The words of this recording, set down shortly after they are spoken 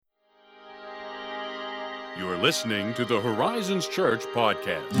You're listening to the Horizons Church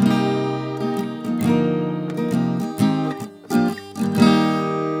podcast.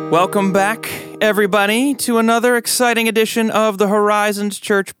 Welcome back, everybody, to another exciting edition of the Horizons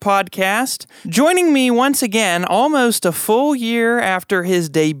Church podcast. Joining me once again, almost a full year after his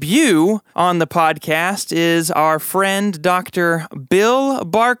debut on the podcast, is our friend Dr. Bill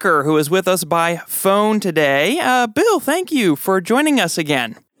Barker, who is with us by phone today. Bill, thank you for joining us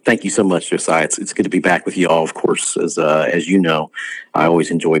again. Thank you so much, Josiah. It's good to be back with you all, of course. As you know, I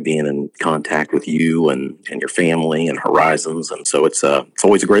always enjoy being in contact with you and your family and Horizons, and so it's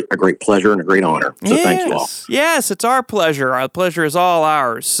always a great pleasure and a great honor. So thank you all. Yes, it's our pleasure. Our pleasure is all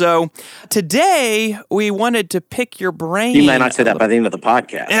ours. So today we wanted to pick your brain. You may not say that by the end of the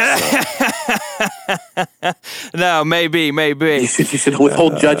podcast. So. No, maybe. You should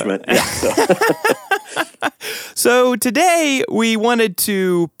withhold judgment. Yeah, So today we wanted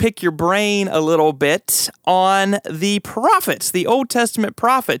to pick your brain a little bit on the prophets, the Old Testament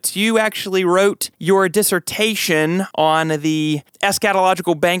prophets. You actually wrote your dissertation on the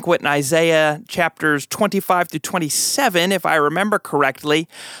eschatological banquet in Isaiah chapters 25 through 27, if I remember correctly.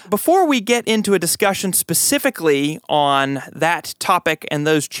 Before we get into a discussion specifically on that topic and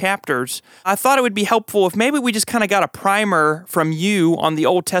those chapters, I thought it would be helpful if maybe we just kind of got a primer from you on the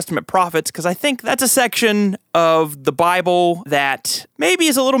Old Testament prophets, because I think that's a section of the Bible that maybe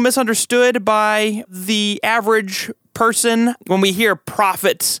is a little misunderstood by the average person. When we hear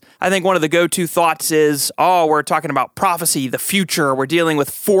prophets, I think one of the go-to thoughts is, we're talking about prophecy, the future, we're dealing with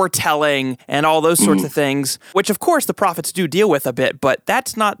foretelling and all those sorts of things, which of course the prophets do deal with a bit, but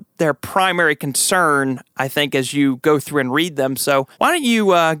that's not their primary concern, I think, as you go through and read them. So why don't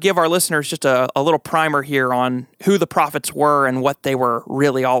you give our listeners just a little primer here on who the prophets were and what they were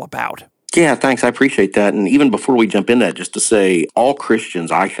really all about? Yeah, thanks. I appreciate that. And even before we jump in that, just to say, all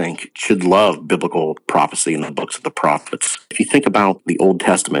Christians, I think, should love biblical prophecy in the books of the prophets. If you think about the Old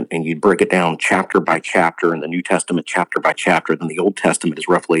Testament and you break it down chapter by chapter and the New Testament chapter by chapter, then the Old Testament is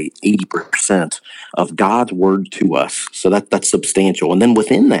roughly 80% of God's word to us. So that's substantial. And then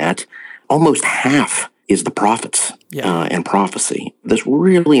within that, almost half is the prophets and prophecy. This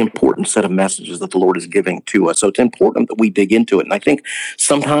really important set of messages that the Lord is giving to us. So it's important that we dig into it. And I think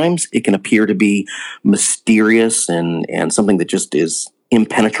sometimes it can appear to be mysterious and something that just is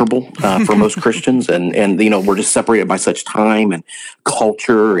impenetrable for most Christians. And we're just separated by such time and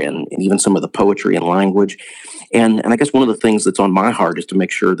culture and even some of the poetry and language. And I guess one of the things that's on my heart is to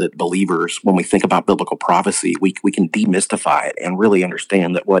make sure that believers, when we think about biblical prophecy, we can demystify it and really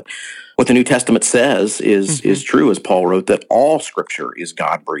understand that what the New Testament says is true, as Paul wrote, that all Scripture is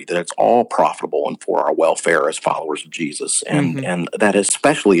God-breathed, that it's all profitable and for our welfare as followers of Jesus. And that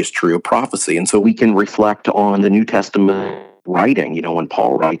especially is true of prophecy. And so we can reflect on the New Testament writing, when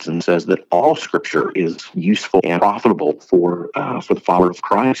Paul writes and says that all Scripture is useful and profitable for the follower of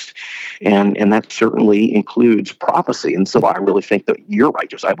Christ, and that certainly includes prophecy. And so I really think that you're right,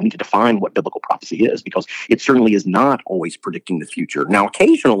 Josiah. We need to define what biblical prophecy is, because it certainly is not always predicting the future. Now,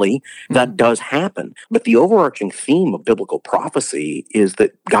 occasionally that does happen, but the overarching theme of biblical prophecy is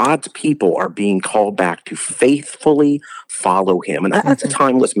that God's people are being called back to faithfully follow Him, and that's a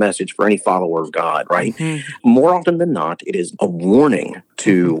timeless message for any follower of God, right? More often than not, it is a warning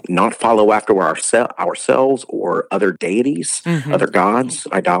to not follow after ourselves or other deities, other gods,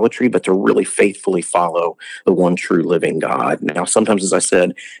 idolatry, but to really faithfully follow the one true living God. Now, sometimes, as I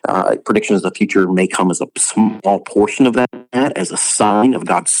said, predictions of the future may come as a small portion of that, as a sign of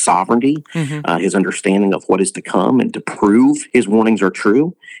God's sovereignty, His understanding of what is to come, and to prove His warnings are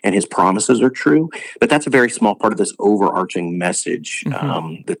true and His promises are true. But that's a very small part of this overarching message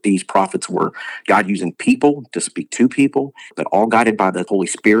that these prophets were God using people to speak to people, but all guided by the Holy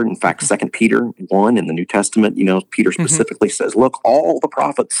Spirit. In fact, 2 Peter 1 in the New Testament, Peter specifically says, look, all the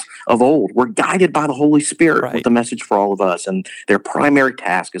prophets of old were guided by the Holy Spirit with a message for all of us. And their primary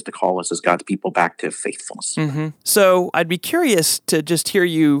task is to call us as God's people back to faithfulness. So I'd be curious to just hear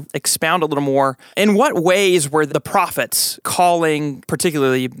you expound a little more. In what ways were the prophets calling,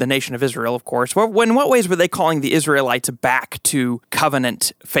 particularly the nation of Israel, of course, in what ways were they calling the Israelites back to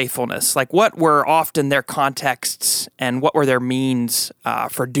covenant faithfulness? Like, what were often their contexts and what were their means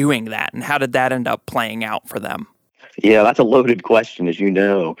for doing that, and how did that end up playing out for them? Yeah, that's a loaded question, as you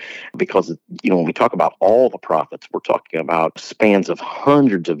know, because, when we talk about all the prophets, we're talking about spans of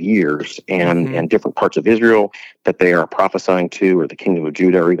hundreds of years and different parts of Israel that they are prophesying to, or the kingdom of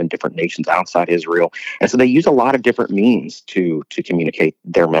Judah, or even different nations outside Israel. And so they use a lot of different means to communicate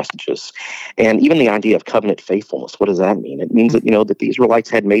their messages. And even the idea of covenant faithfulness, what does that mean? It means that, that the Israelites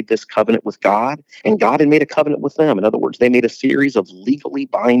had made this covenant with God, and God had made a covenant with them. In other words, they made a series of legally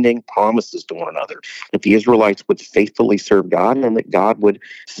binding promises to one another, that the Israelites would faithfully serve God and that God would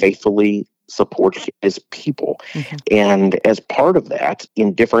faithfully support his people. And as part of that,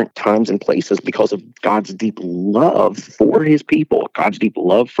 in different times and places, because of God's deep love for his people, God's deep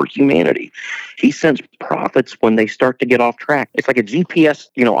love for humanity, he sends prophets when they start to get off track. It's like a GPS,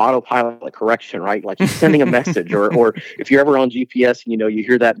 autopilot correction, right? Like he's sending a message, or if you're ever on GPS and, you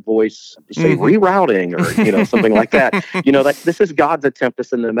hear that voice say rerouting, or, something like that, this is God's attempt to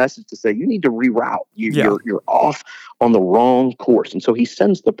send a message to say, you need to reroute. You're off on the wrong course. And so he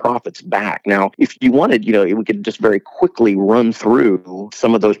sends the prophets back. Now, if you wanted, we could just very quickly run through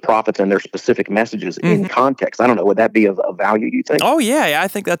some of those prophets and their specific messages in context. I don't know, would that be of value, you think? Oh, yeah, I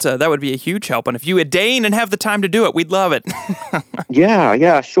think that would be a huge help. And if you would deign and have the time to do it, we'd love it.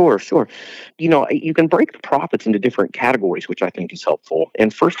 Yeah, sure. You can break the prophets into different categories, which I think is helpful.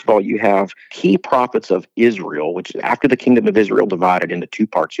 And first of all, you have key prophets of Israel, which is after the kingdom of Israel divided into two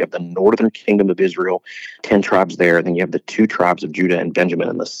parts. You have the northern kingdom of Israel, 10 tribes there. Then you have the 2 tribes of Judah and Benjamin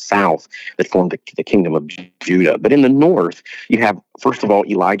in the south that form the kingdom of Judah. But in the north, you have, first of all,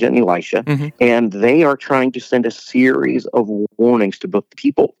 Elijah and Elisha, and they are trying to send a series of warnings to both the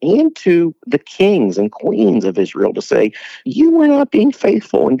people and to the kings and queens of Israel to say, you are not being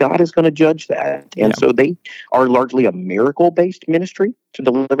faithful, and God is going to judge that. And so they are largely a miracle-based ministry to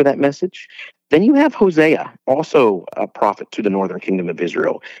deliver that message. Then you have Hosea, also a prophet to the northern kingdom of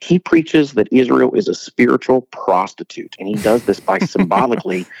Israel. He preaches that Israel is a spiritual prostitute, and he does this by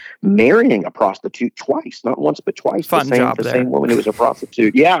symbolically marrying a prostitute twice, not once but twice. The same woman who was a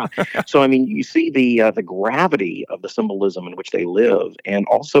prostitute. Yeah. So you see the gravity of the symbolism in which they live, and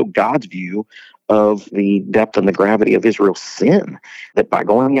also God's view of the depth and the gravity of Israel's sin, that by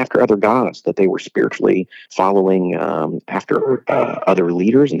going after other gods, that they were spiritually following after other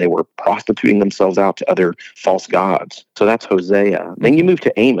leaders, and they were prostituting themselves out to other false gods. So that's Hosea. Then you move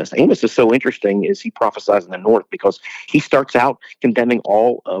to Amos. Amos is so interesting, is he prophesies in the north because he starts out condemning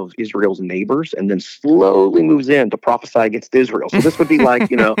all of Israel's neighbors and then slowly moves in to prophesy against Israel. So this would be like,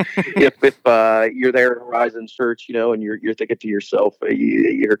 if you're there at Horizon Church, and you're thinking to yourself,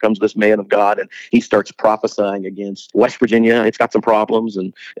 here comes this man of God, and he starts prophesying against West Virginia. It's got some problems,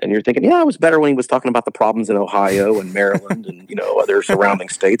 and you're thinking, it was better when he was talking about the problems in Ohio and Maryland and other surrounding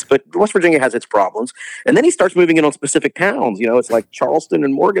states. But West Virginia has its problems. And then he starts moving in on specific towns. It's like Charleston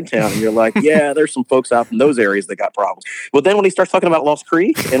and Morgantown, and you're like, there's some folks out in those areas that got problems. But then when he starts talking about Lost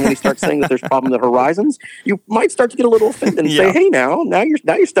Creek, and when he starts saying that there's problems at Horizons, you might start to get a little offended and say, hey, now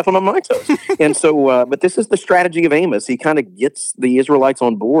you're stepping on my toes. And so, but this is the strategy of Amos. He kind of gets the Israelites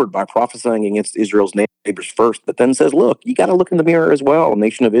on board by prophesying against Israel's neighbors first, but then says, look, you got to look in the mirror as well,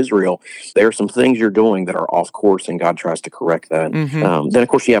 nation of Israel. There are some things you're doing that are off course, and God tries to correct that. Then, of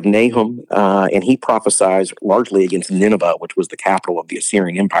course, you have Nahum, and he prophesies largely against Nineveh, which was the capital of the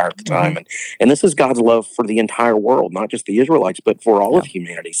Assyrian Empire at the time. And this is God's love for the entire world, not just the Israelites, but for all of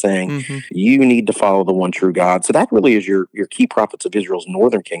humanity, saying, you need to follow the one true God. So that really is your key prophets of Israel's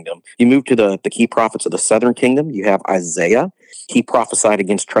northern kingdom. You move to the key prophets of the southern kingdom. You have Isaiah. He prophesied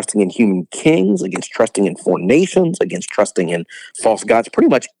against trusting in human kings, against trusting in foreign nations, against trusting in false gods, pretty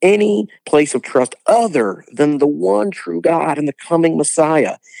much any place of trust other than the one true God and the coming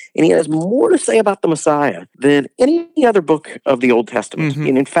Messiah. And he has more to say about the Messiah than any other book of the Old Testament.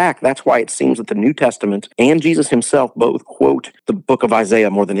 And in fact, that's why it seems that the New Testament and Jesus himself both quote the book of Isaiah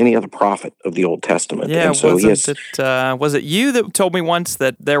more than any other prophet of the Old Testament. Yeah, and so was it you that told me once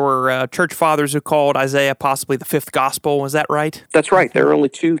that there were church fathers who called Isaiah possibly the fifth gospel? Was that right? That's right. There are only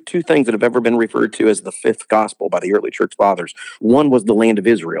two things that have ever been referred to as the fifth gospel by the early church fathers. One was the land of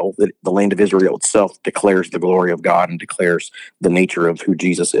Israel. The land of Israel itself declares the glory of God and declares the nature of who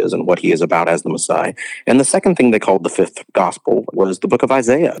Jesus is and what he is about as the Messiah. And the second thing they called the fifth gospel was the book of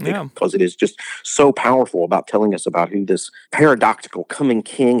Isaiah, because it is just so powerful about telling us about who this paradoxical coming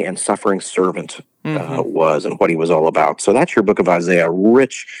king and suffering servant was and what he was all about. So that's your book of Isaiah,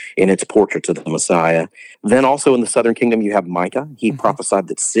 rich in its portraits of the Messiah. Then also in the southern kingdom, you have Micah. He prophesied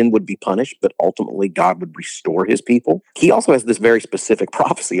that sin would be punished, but ultimately God would restore his people. He also has this very specific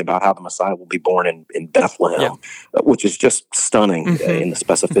prophecy about how the Messiah will be born in Bethlehem, which is just stunning in the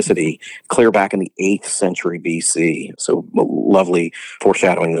specificity, clear back in the 8th century BC. So lovely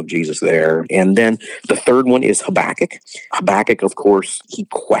foreshadowing of Jesus there. And then the third one is Habakkuk. Habakkuk, of course, he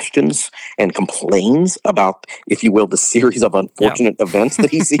questions and complains about, if you will, the series of unfortunate events that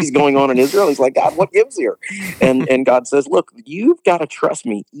he sees going on in Israel. He's like, God, what gives here? And God says, look, you've got to trust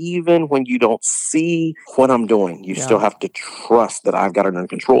me even when you don't see what I'm doing. You still have to trust that I've got it under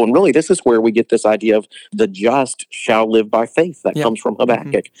control. And really, this is where we get this idea of the just shall live by faith. That comes from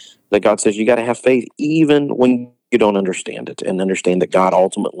Habakkuk. That God says you got to have faith even when you don't understand it, and understand that God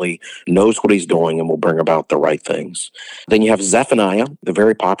ultimately knows what he's doing and will bring about the right things. Then you have Zephaniah, the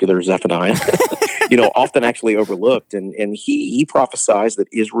very popular Zephaniah, often actually overlooked. And he prophesies that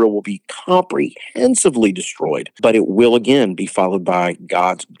Israel will be comprehensively destroyed, but it will again be followed by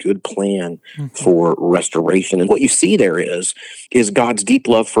God's good plan for restoration. And what you see there is God's deep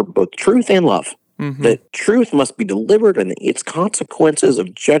love for both truth and love. That truth must be delivered and its consequences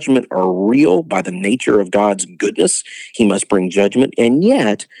of judgment are real by the nature of God's goodness. He must bring judgment. And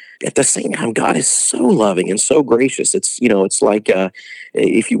yet, at the same time, God is so loving and so gracious. It's like,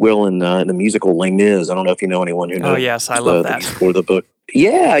 if you will, in the musical Les Mis. I don't know if you know anyone who knows. Oh, yes, I love that. For the book.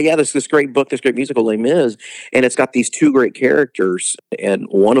 Yeah, there's this great book, this great musical, Les Mis, and it's got these two great characters, and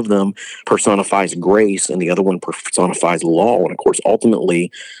one of them personifies grace, and the other one personifies law. And of course,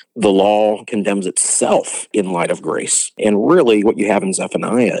 ultimately, the law condemns itself in light of grace. And really, what you have in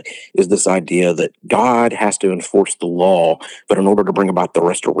Zephaniah is this idea that God has to enforce the law, but in order to bring about the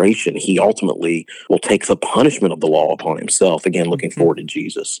restoration, he ultimately will take the punishment of the law upon himself, again, looking forward to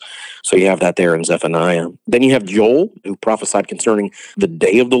Jesus. So you have that there in Zephaniah. Then you have Joel, who prophesied concerning the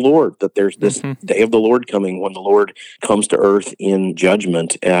day of the Lord, that there's this day of the Lord coming when the Lord comes to earth in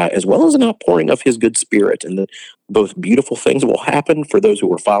judgment, as well as an outpouring of his good spirit, and that both beautiful things will happen for those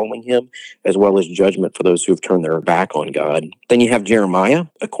who are following him, as well as judgment for those who have turned their back on God. Then you have Jeremiah.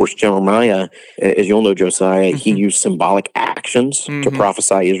 Of course, Jeremiah, as you'll know, Josiah, he used symbolic actions to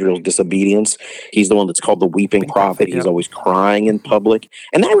prophesy Israel's disobedience. He's the one that's called the weeping prophet. He's always crying in public.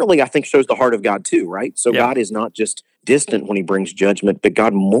 And that really, I think, shows the heart of God too, right? So God is not just distant when he brings judgment, but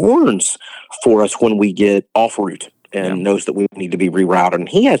God mourns for us when we get off route and knows that we need to be rerouted. And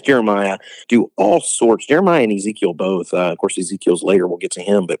he has Jeremiah do all sorts. Jeremiah and Ezekiel both. Of course, Ezekiel's later, we'll get to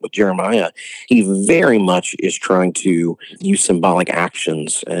him. But with Jeremiah, he very much is trying to use symbolic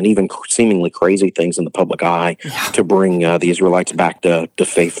actions and even seemingly crazy things in the public eye to bring the Israelites back to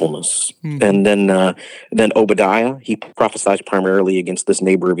faithfulness. And then Obadiah, he prophesies primarily against this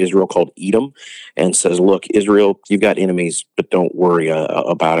neighbor of Israel called Edom, and says, look, Israel, you've got enemies, but don't worry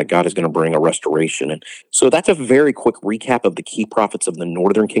about it. God is going to bring a restoration. And so that's a very quick recap of the key prophets of the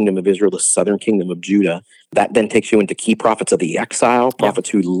northern kingdom of Israel, the southern kingdom of Judah. That then takes you into key prophets of the exile, prophets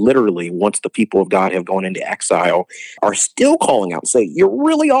who literally, once the people of God have gone into exile, are still calling out and say, you're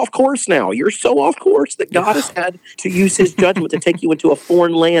really off course now. You're so off course that God has had to use his judgment to take you into a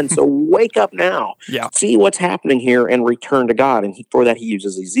foreign land. So wake up now. See what's happening here and return to God. And for that, he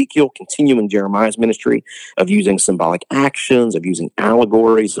uses Ezekiel, continuing Jeremiah's ministry of using symbolic actions, of using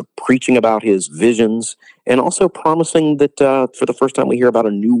allegories, of preaching about his visions, and also promising that for the first time we hear about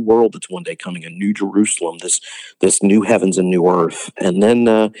a new world that's one day coming, a new Jerusalem, this new heavens and new earth. And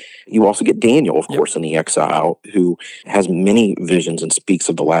then you also get Daniel, of course, in the exile, who has many visions and speaks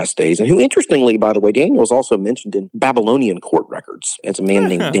of the last days. And who, interestingly, by the way, Daniel is also mentioned in Babylonian court records as a man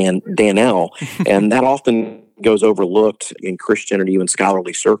named Daniel. And that often goes overlooked in Christian and even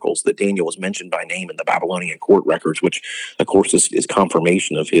scholarly circles, that Daniel was mentioned by name in the Babylonian court records, which, of course, is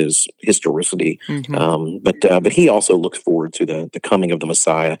confirmation of his historicity. But he also looks forward to the coming of the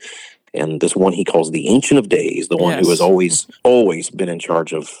Messiah. And this one he calls the Ancient of Days, the one who has always been in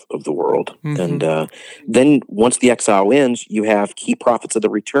charge of the world. And then once the exile ends, you have key prophets of the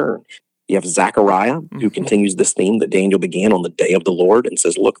return. You have Zechariah, who continues this theme that Daniel began on the day of the Lord and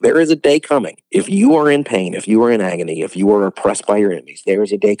says, look, there is a day coming. If you are in pain, if you are in agony, if you are oppressed by your enemies, there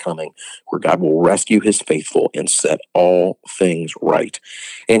is a day coming where God will rescue his faithful and set all things right.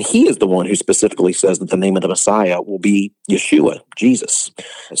 And he is the one who specifically says that the name of the Messiah will be Yeshua, Jesus.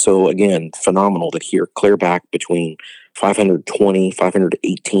 So again, phenomenal that here, clear back between 520,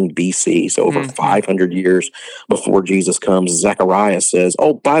 518 BC, so over 500 years before Jesus comes, Zechariah says,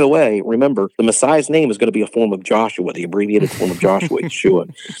 oh, by the way, remember, the Messiah's name is going to be a form of Joshua, the abbreviated form of Joshua,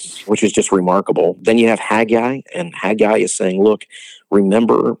 Yeshua, which is just remarkable. Then you have Haggai, and Haggai is saying, look,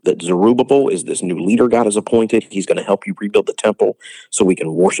 Remember that Zerubbabel is this new leader God has appointed. He's going to help you rebuild the temple so we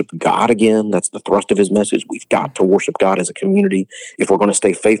can worship God again. That's the thrust of his message. We've got to worship God as a community if we're going to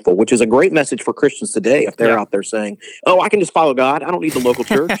stay faithful, which is a great message for Christians today if they're out there saying, oh, I can just follow God. I don't need the local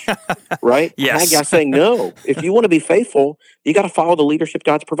church, right? Yes. That guy's saying, no, if you want to be faithful, you got to follow the leadership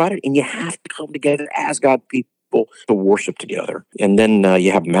God's provided, and you have to come together as God people to worship together. And then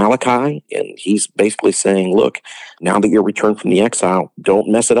you have Malachi, and he's basically saying, look, now that you're returned from the exile, don't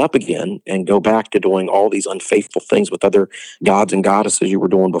mess it up again and go back to doing all these unfaithful things with other gods and goddesses you were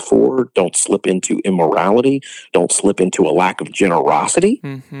doing before. Don't slip into immorality. Don't slip into a lack of generosity,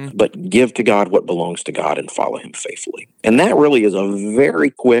 but give to God what belongs to God and follow him faithfully. And that really is a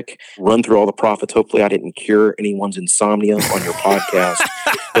very quick run through all the prophets. Hopefully I didn't cure anyone's insomnia on your podcast,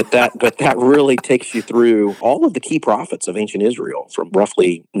 but that really takes you through all of the key prophets of ancient Israel from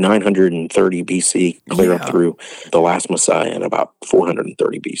roughly 930 BC clear up through the last Messiah in about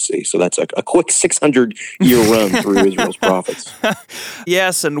 430 BC. So that's a quick 600-year run through Israel's prophets.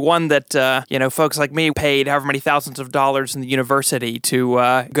 Yes, and one that, folks like me paid however many thousands of dollars in the university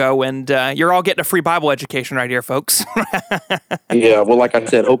to go, and you're all getting a free Bible education right here, folks. Yeah, well, like I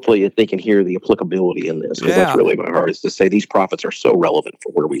said, hopefully they can hear the applicability in this, because that's really my heart, is to say these prophets are so relevant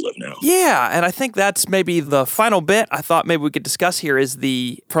for where we live now. Yeah, and I think that's maybe the final bit I thought maybe we could discuss here is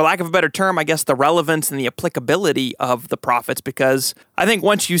for lack of a better term, I guess the relevance and the applicability of the prophets, because I think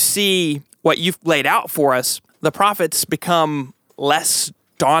once you see what you've laid out for us, the prophets become less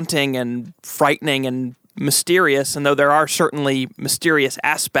daunting and frightening and mysterious, and though there are certainly mysterious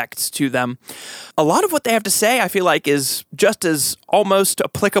aspects to them, a lot of what they have to say, I feel like, is just as almost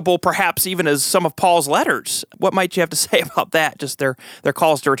applicable, perhaps even as some of Paul's letters. What might you have to say about that? Just their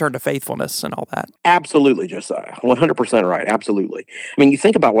calls to return to faithfulness and all that. Absolutely, Josiah. 100% right. Absolutely. I mean, you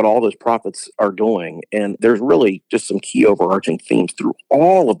think about what all those prophets are doing, and there's really just some key overarching themes through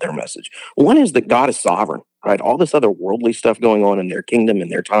all of their message. One is that God is sovereign. Right, all this other worldly stuff going on in their kingdom, in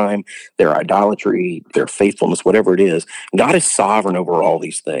their time, their idolatry, their faithfulness, whatever it is, God is sovereign over all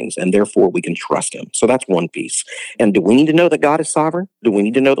these things, and therefore we can trust him. So that's one piece. And do we need to know that God is sovereign? Do we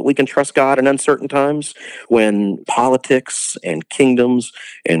need to know that we can trust God in uncertain times when politics and kingdoms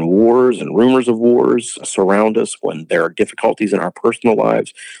and wars and rumors of wars surround us, when there are difficulties in our personal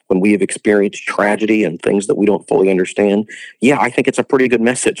lives, when we have experienced tragedy and things that we don't fully understand? Yeah, I think it's a pretty good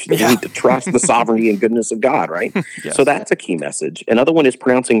message that we need to trust the sovereignty and goodness of God. Right? Yes. So that's a key message. Another one is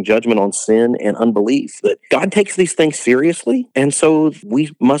pronouncing judgment on sin and unbelief, that God takes these things seriously, and so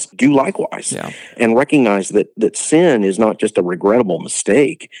we must do likewise and recognize that sin is not just a regrettable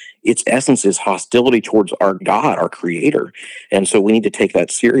mistake. Its essence is hostility towards our God, our Creator. And so we need to take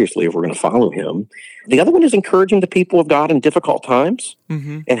that seriously if we're going to follow him. The other one is encouraging the people of God in difficult times.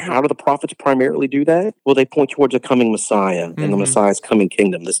 And how do the prophets primarily do that? Well, they point towards a coming Messiah and the Messiah's coming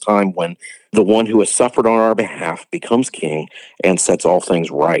kingdom, this time when the one who has suffered on our behalf becomes king and sets all things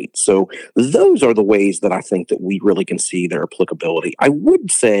right. So those are the ways that I think that we really can see their applicability. I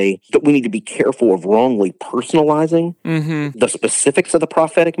would say that we need to be careful of wrongly personalizing the specifics of the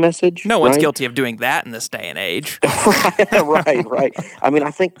prophetic message. No one's guilty of doing that in this day and age. Right. I mean,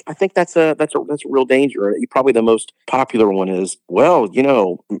 I think that's a real danger. Probably the most popular one is, well,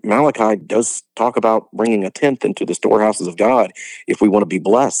 Malachi does talk about bringing a tenth into the storehouses of God if we want to be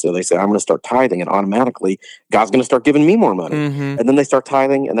blessed. So they say, I'm going to start tithing, and automatically God's going to start giving me more money. And then they start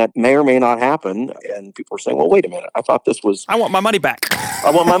tithing, and that may or may not happen. And people are saying, well, wait a minute. I thought this was... I want my money back. I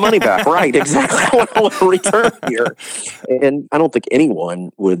want my money back. Right, exactly. I want a return here. And I don't think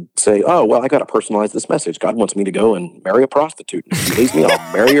anyone would say, oh, well, I got to personalize this message. God wants me to go and marry a prostitute. If she leaves me,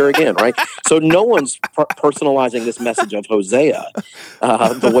 I'll marry her again, right? So no one's personalizing this message of Hosea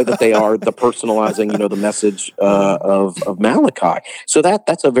the way that they are the personalizing, the message of Malachi. So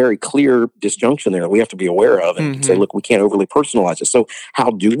that's a very clear disjunction there that we have to be aware of and say, look, we can't overly personalize it. So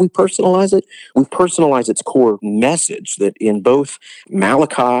how do we personalize it? We personalize its core message, that in both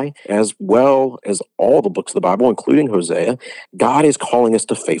Malachi as well as all the books of the Bible, including Hosea, God is calling us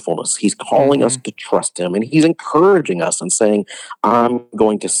to faithfulness. He's calling us to trust him, and he's encouraging us and saying, I'm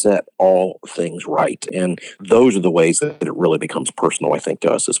going to set all things right. And those are the ways that it really becomes personal, I think,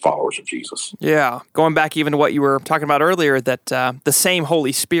 to us as followers of Jesus. Yeah. Going back even to what you were talking about earlier, that the same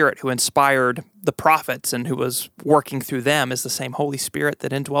Holy Spirit who inspired the prophets and who was working through them is the same Holy Spirit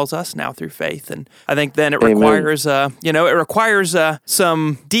that indwells us now through faith. And I think then it requires,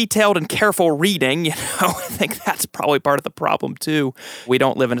 some detailed and careful reading. I think that's probably part of the problem too. We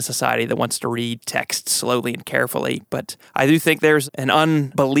don't live in a society that wants to read text slowly and carefully, but I do think there's an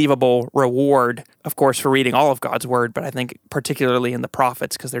unbelievable reward, of course, for reading all of God's word, but I think particularly in the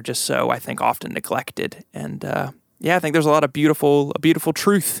prophets, because they're just so, I think, often neglected. And Yeah, I think there's a lot of beautiful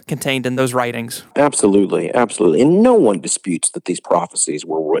truth contained in those writings. Absolutely, absolutely. And no one disputes that these prophecies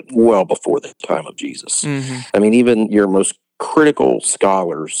were written well before the time of Jesus. I mean, even your most critical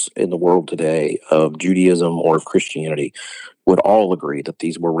scholars in the world today of Judaism or of Christianity would all agree that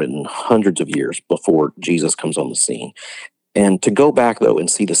these were written hundreds of years before Jesus comes on the scene. And to go back, though,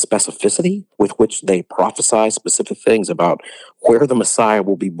 and see the specificity with which they prophesy specific things about where the Messiah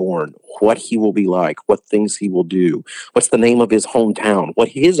will be born, what he will be like, what things he will do, what's the name of his hometown, what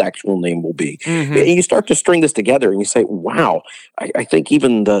his actual name will be. And you start to string this together and you say, wow, I think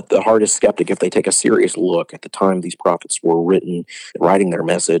even the hardest skeptic, if they take a serious look at the time these prophets were written, writing their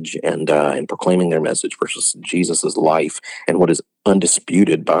message and proclaiming their message versus Jesus's life and what is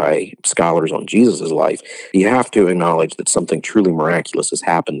undisputed by scholars on Jesus's life, you have to acknowledge that something truly miraculous has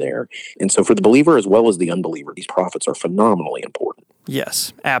happened there. And so for the believer as well as the unbeliever, these prophets are phenomenally important.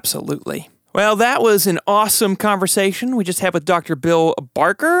 Yes, absolutely. Well, that was an awesome conversation we just had with Dr. Bill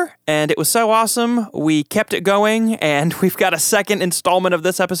Barker, and it was so awesome, we kept it going, and we've got a second installment of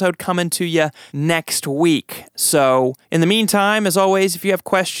this episode coming to you next week. So, in the meantime, as always, if you have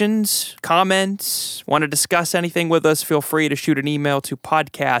questions, comments, want to discuss anything with us, feel free to shoot an email to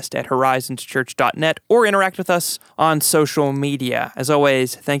podcast@horizonschurch.net or interact with us on social media. As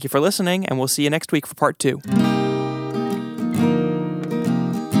always, thank you for listening, and we'll see you next week for part 2.